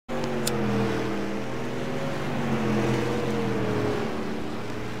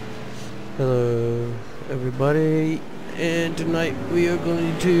Hello everybody, and tonight we are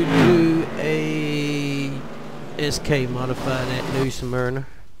going to do a SK modified at New Smyrna.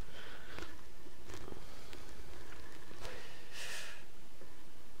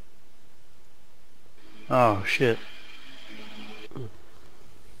 Oh shit.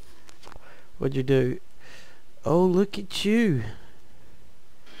 What'd you do? Oh, look at you.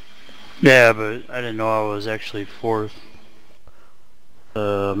 Yeah, but I didn't know I was actually fourth.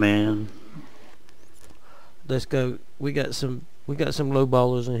 Man. Let's go. We got some low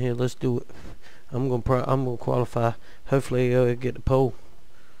ballers in here. Let's do it. I'm gonna qualify. Hopefully get the pole.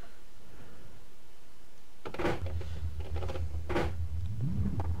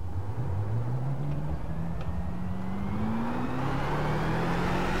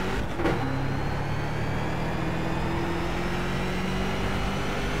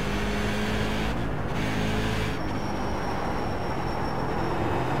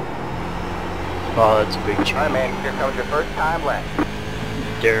 Oh, that's a big change. Alright, man, here comes your first time left.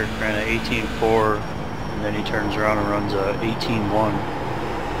 Derek ran a 18.4, and then he turns around and runs a 18.1.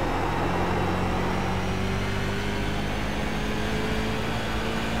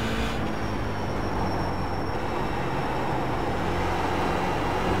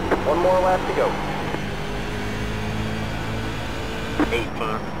 One more lap to go.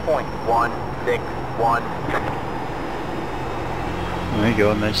 18.161. There you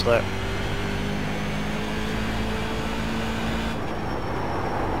go, nice lap.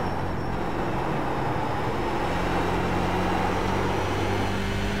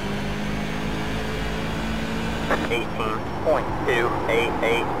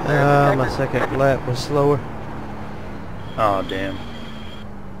 My second lap was slower. Oh, damn.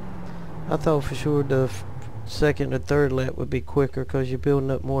 I thought for sure the second or third lap would be quicker because you're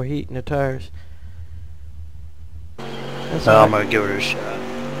building up more heat in the tires. That's all I'm right. gonna give it a shot.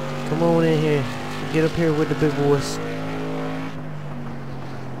 Come on in here. Get up here with the big boys.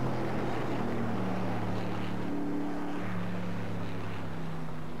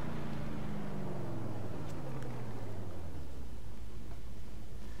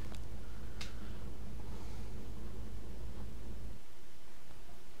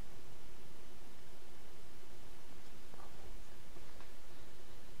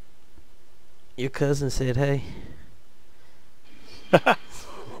 Your cousin said, hey.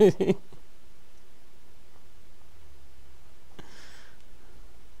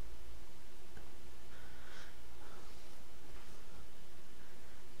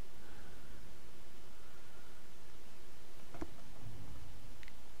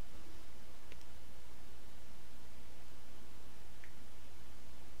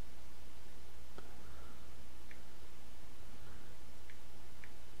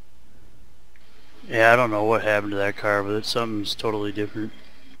 Yeah, I don't know what happened to that car, but something's totally different.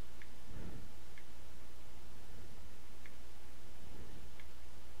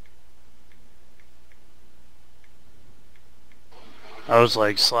 I was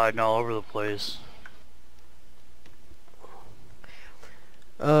like sliding all over the place.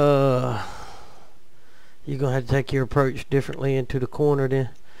 You're gonna have to take your approach differently into the corner then.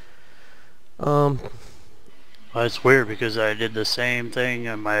 Well, it's weird because I did the same thing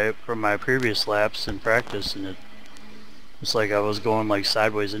on from my previous laps in practice, and it's like I was going like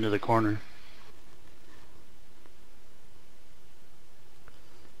sideways into the corner.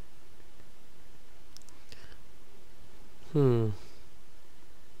 Yeah,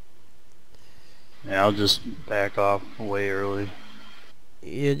 I'll just back off way early.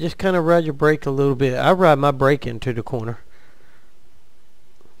 Yeah, just kind of ride your brake a little bit. I ride my brake into the corner.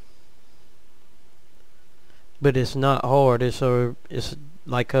 But it's not hard. It's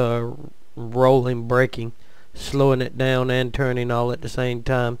like a rolling braking, slowing it down and turning all at the same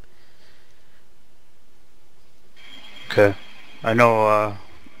time. Okay. I know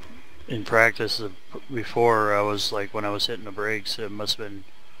in practice before I was like when I was hitting the brakes, it must have been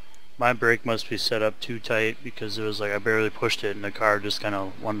my brake must be set up too tight because it was like I barely pushed it and the car just kind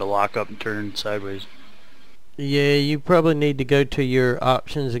of wanted to lock up and turn sideways. Yeah, you probably need to go to your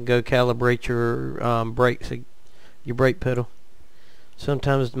options and go calibrate your brakes, your brake pedal.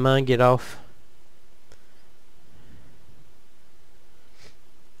 Sometimes mine get off.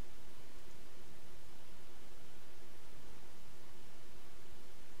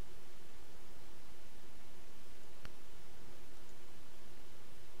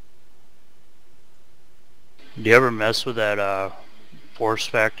 Do you ever mess with that force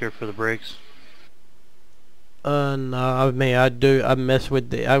factor for the brakes? No, I mean I do. I mess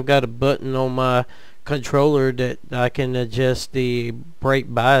with I've got a button on my controller that I can adjust the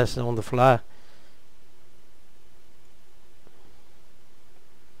brake bias on the fly.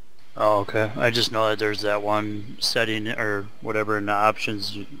 Oh, okay. I just know that there's that one setting or whatever in the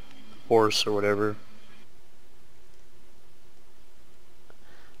options, horse or whatever.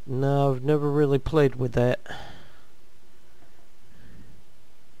 No, I've never really played with that.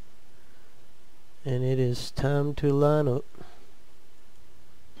 And it is time to line up.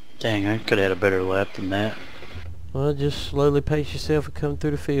 Dang, I could have had a better lap than that. Well, just slowly pace yourself and come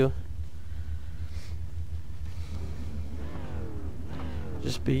through the field.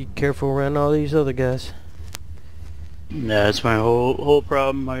 Just be careful around all these other guys. Yeah, that's my whole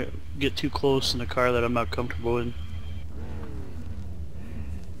problem. I get too close in a car that I'm not comfortable in.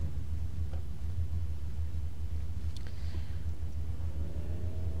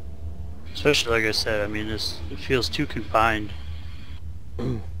 Especially like I said, I mean, it feels too confined.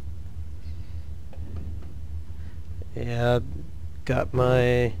 Yeah, I got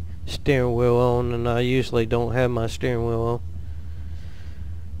my steering wheel on, and I usually don't have my steering wheel on.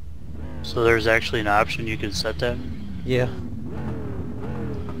 So there's actually an option you can set that? Yeah,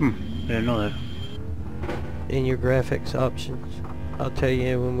 I didn't know that. in your graphics options. I'll tell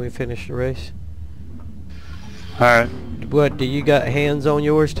you when we finish the race. Alright. What, do you got hands on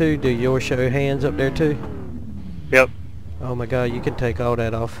yours too? Do yours show hands up there too? Yep. Oh my god, you can take all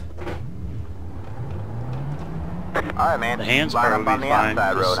that off. Alright, man. The hands Line part up will be on the fine.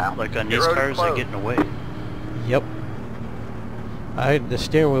 outside road Just now. like on Your these road is cars, I closed. get in the way. Yep. The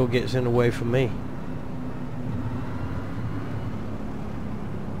steering wheel gets in the way for me.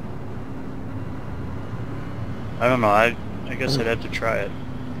 I don't know, I guess I'd have to try it.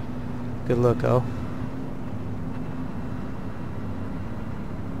 Good luck, all.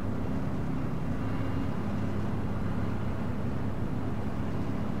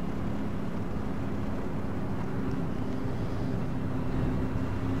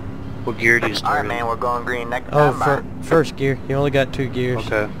 What gear do you start Alright, in? man. We're going green next Oh, time. Bye. first gear. You only got 2 gears.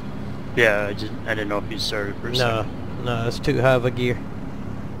 Okay. Yeah, I didn't know if you started for a No, second. no, it's too high of a gear.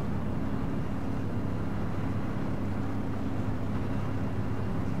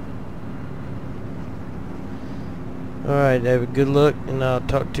 Alright, David, good luck, and I'll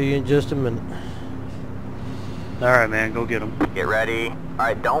talk to you in just a minute. Alright, man, go get them. Get ready.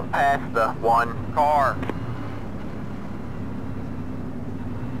 Alright, don't pass the one car.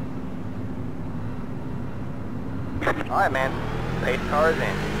 Alright, man. Pace cars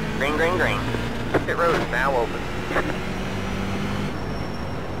in. Green, green, green. Pit road is now open.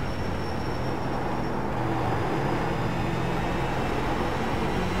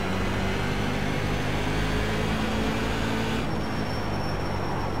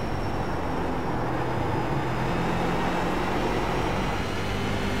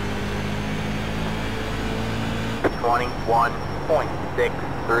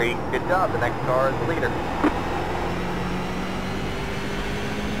 .63. Good job. The next car is the leader.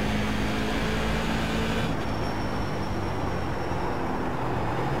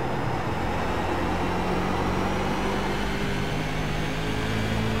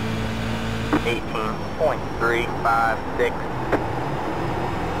 .356.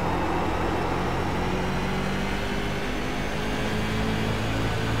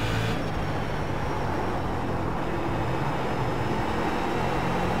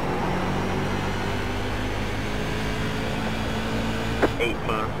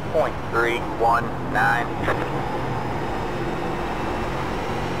 .319.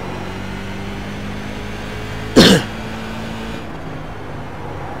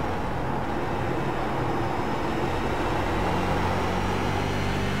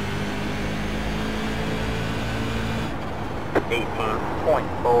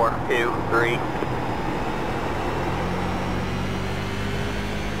 .423.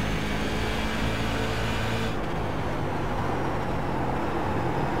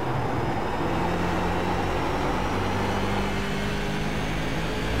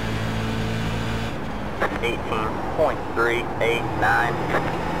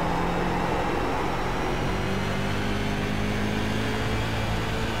 .389.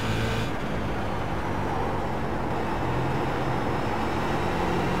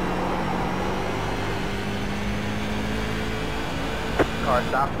 Car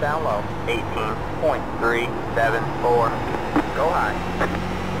stops down low. 18.374. Go high.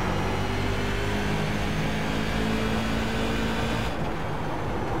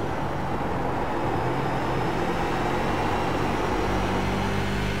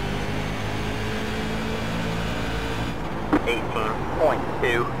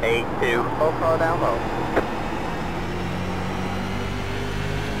 .282. Full car down low.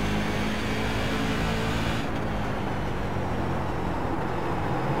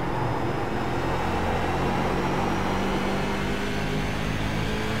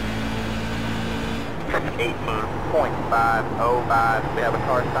 18.505. We have a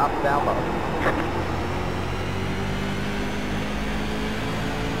car stopped down low.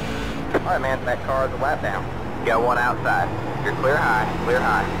 Alright man, that car is a lap down. You got one outside. You're clear high, clear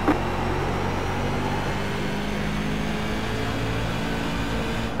high.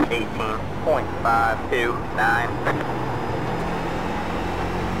 .529.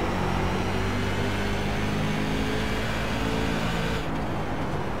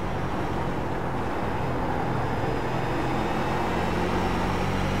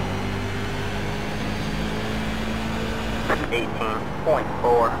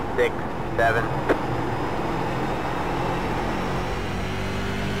 .467.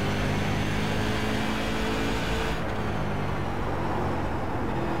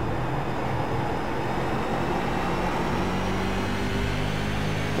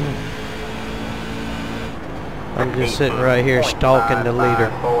 I'm just sitting right here stalking the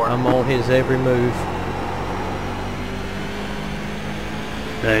leader. I'm on his every move.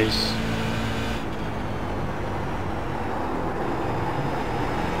 Nice.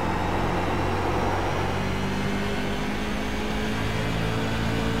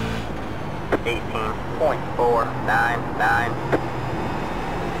 .499.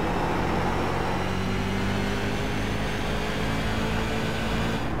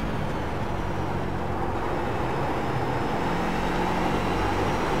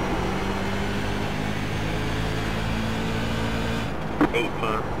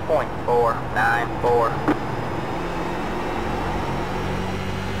 .494.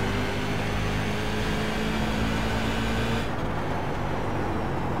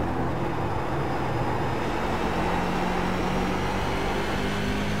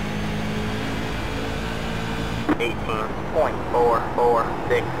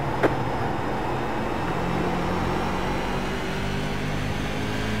 .446.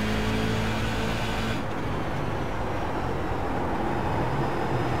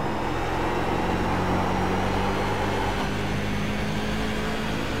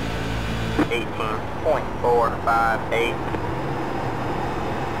 .458.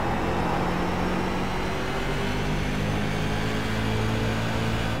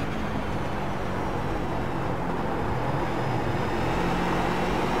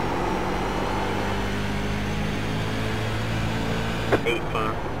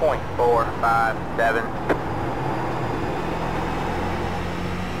 .457.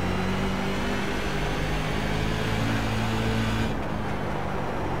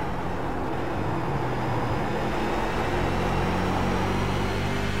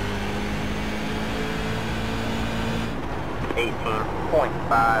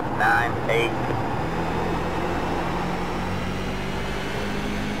 .598.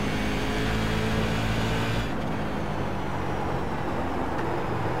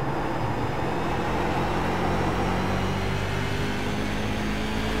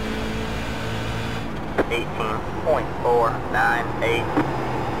 .498.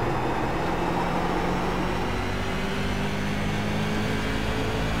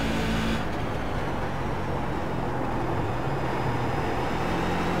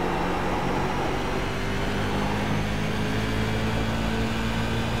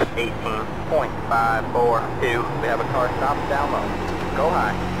 .542. We have a car stopped down low. Go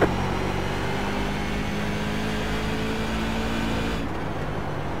high.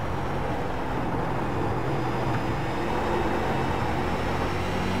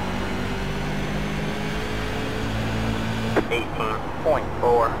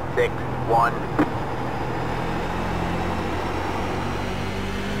 .461.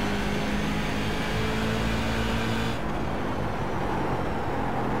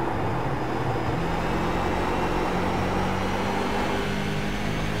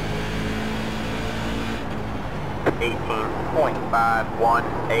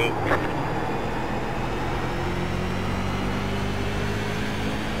 .518.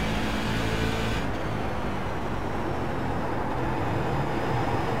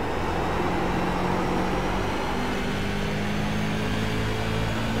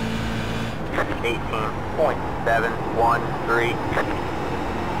 .713.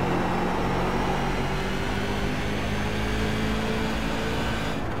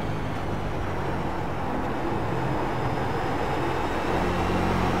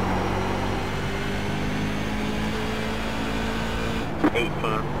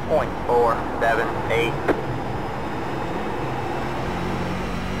 .478.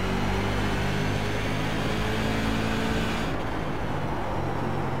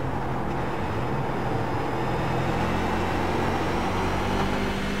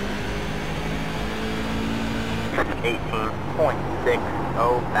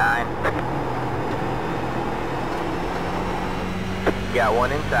 .609. Got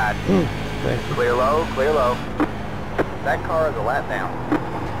one inside. Clear low, clear low. That car is a lap down.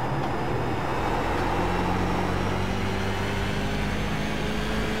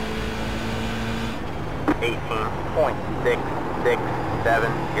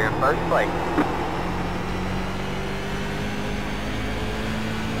 .667. You're in first place.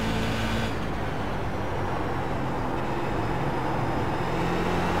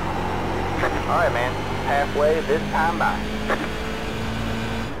 Alright, man. Halfway this time by.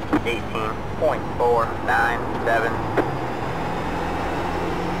 18.497.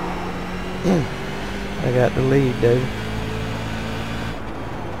 I got the lead, David.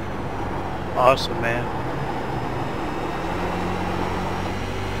 Awesome, man.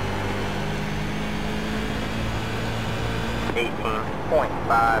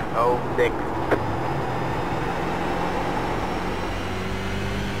 18.506.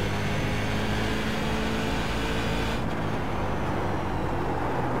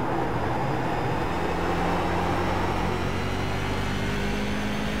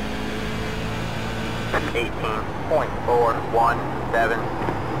 .417.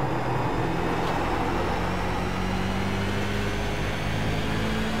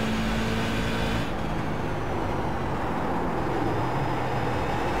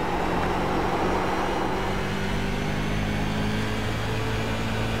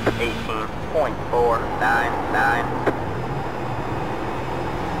 .499.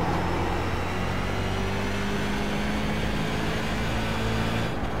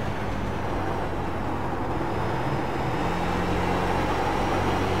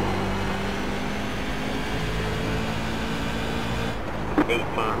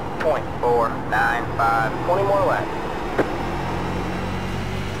 .495. 20 more laps.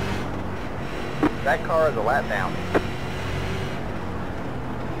 That car is a lap down.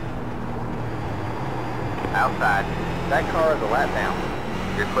 Outside. That car is a lap down.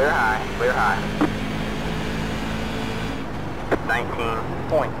 You're clear high, clear high.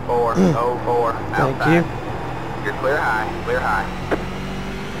 19.404 outside. Thank you. You're clear high, clear high.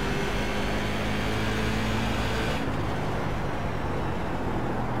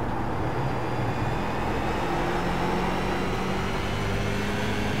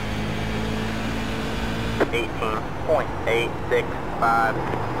 .865.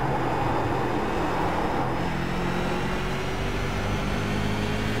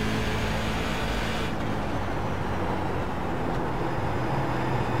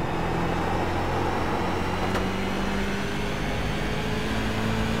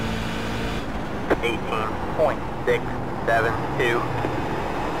 .672.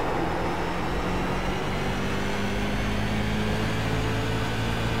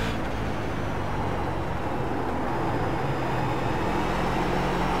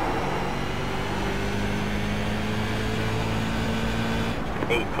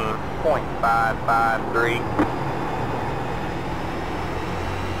 .553.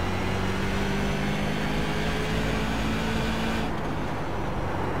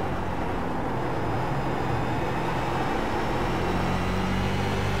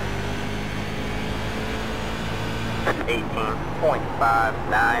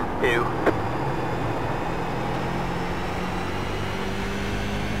 .592.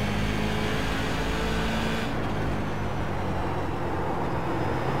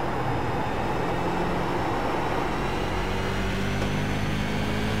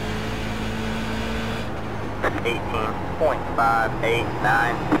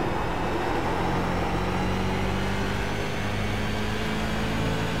 .589.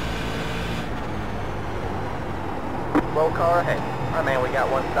 Slow car ahead. Alright, man, we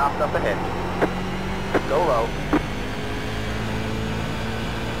got one stopped up ahead. Go low.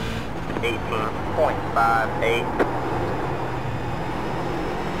 18.58.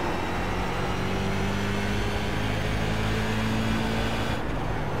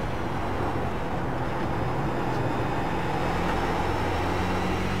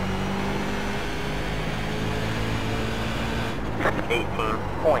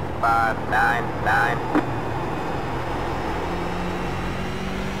 .599.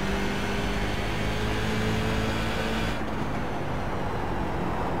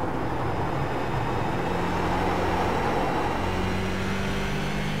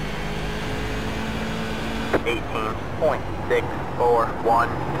 .641.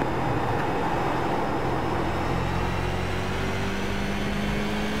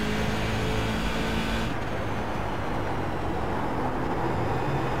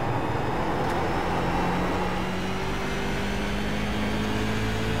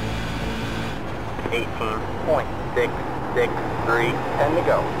 .663. 10 to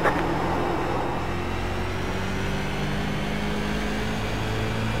go.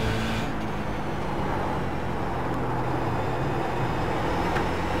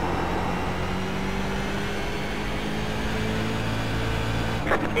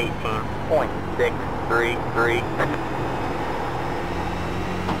 18.633.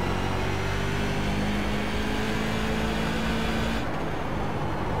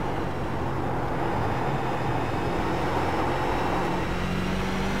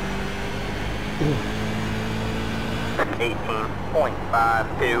 Ooh.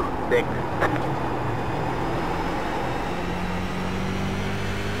 18.526.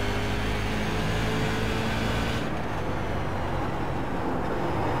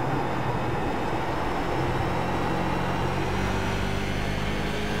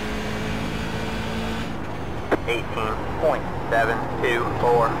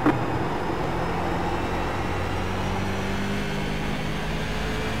 18.724.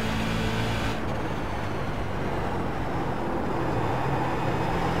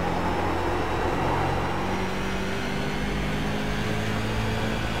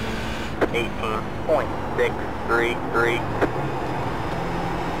 .633.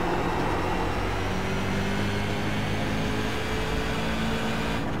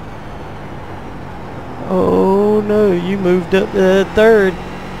 Oh no, you moved up to third.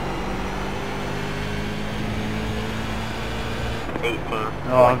 18.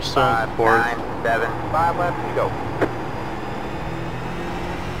 Oh, I'm still in fourth. 5 left to go.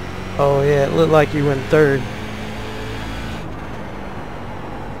 Oh yeah, it looked like you went third.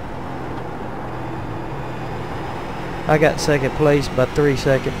 I got second place by 3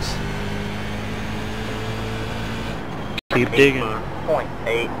 seconds. Keep digging.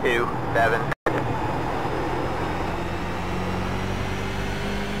 18.827.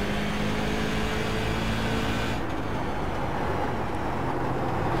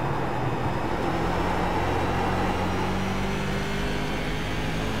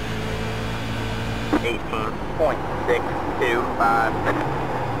 .625.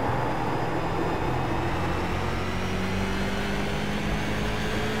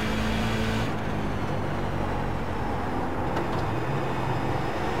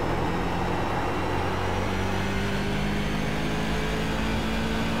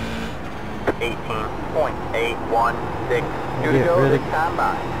 .816. Two to Get go ready. this time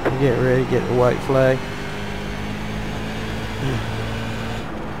by. Get ready to get the white flag.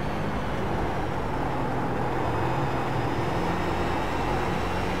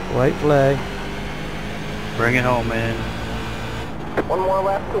 White flag. Bring it home, man. One more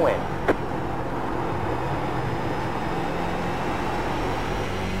left to win.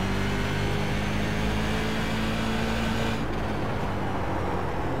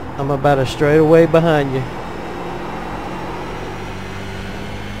 I'm about a straight away behind you.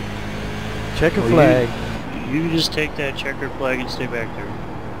 Checker flag. You can just take that checkered flag and stay back there.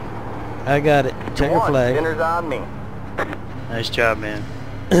 I got it. Checker flag. Dinner's on me. Nice job, man.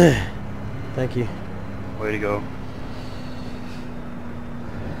 Thank you. Way to go.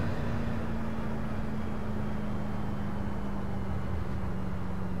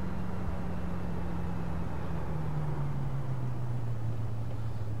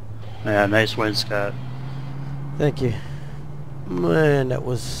 Yeah, nice win, Scott. Thank you. Man, that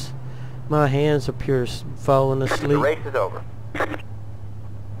was... My hands are pure falling The asleep. race is over.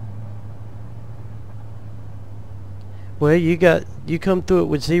 Well, you come through it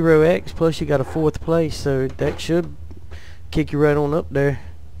with 0x, plus you got a 4th place, so that should kick you right on up there.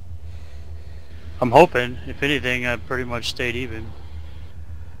 I'm hoping. If anything, I pretty much stayed even.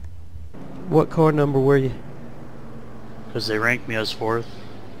 What car number were you? Because they ranked me as 4th.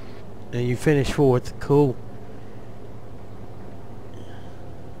 And you finished 4th. Cool.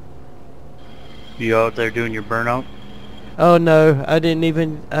 You out there doing your burnout? Oh no, I didn't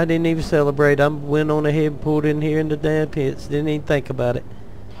even celebrate. I went on ahead and pulled in here in the damn pits. Didn't even think about it.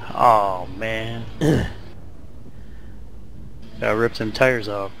 Oh, man. Gotta rip them tires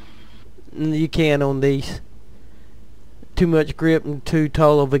off. You can on these. Too much grip and too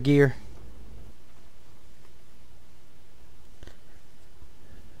tall of a gear.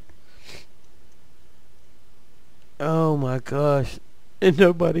 Oh my gosh. And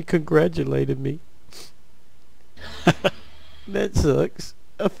nobody congratulated me. That sucks.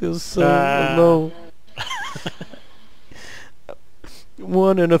 I feel so alone.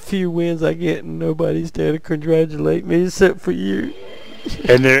 One in a few wins I get and nobody's there to congratulate me except for you.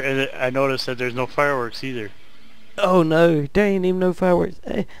 And I noticed that there's no fireworks either. Oh no, there ain't even no fireworks.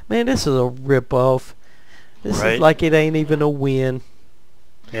 Hey, man, this is a rip-off. This Right. is like it ain't even a win.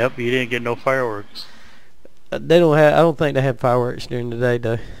 Yep, you didn't get no fireworks. They don't have. I don't think they have fireworks during the day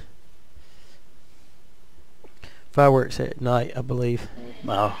though. Fireworks at night, I believe.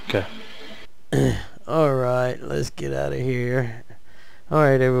 Oh, okay. All right, let's get out of here.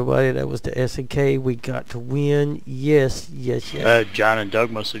 Alright, everybody, that was the SNK. We got to win. Yes, yes, yes. John and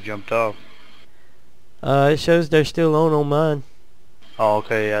Doug must have jumped off. It shows they're still on mine. Oh,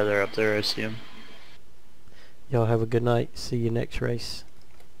 okay, yeah, they're up there. I see them. Y'all have a good night. See you next race.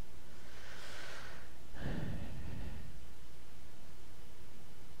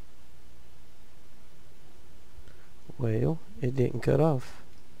 Well, it didn't cut off.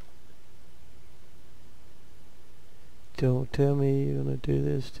 Don't tell me you're gonna do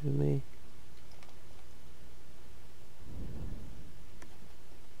this to me.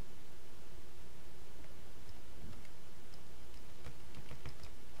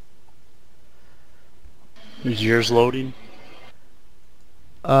 Is yours loading?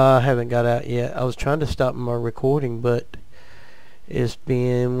 I haven't got out yet. I was trying to stop my recording, but it's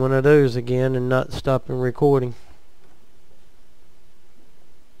being one of those again and not stopping recording.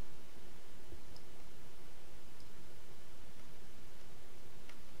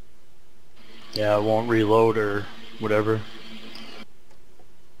 Yeah, it won't reload or whatever.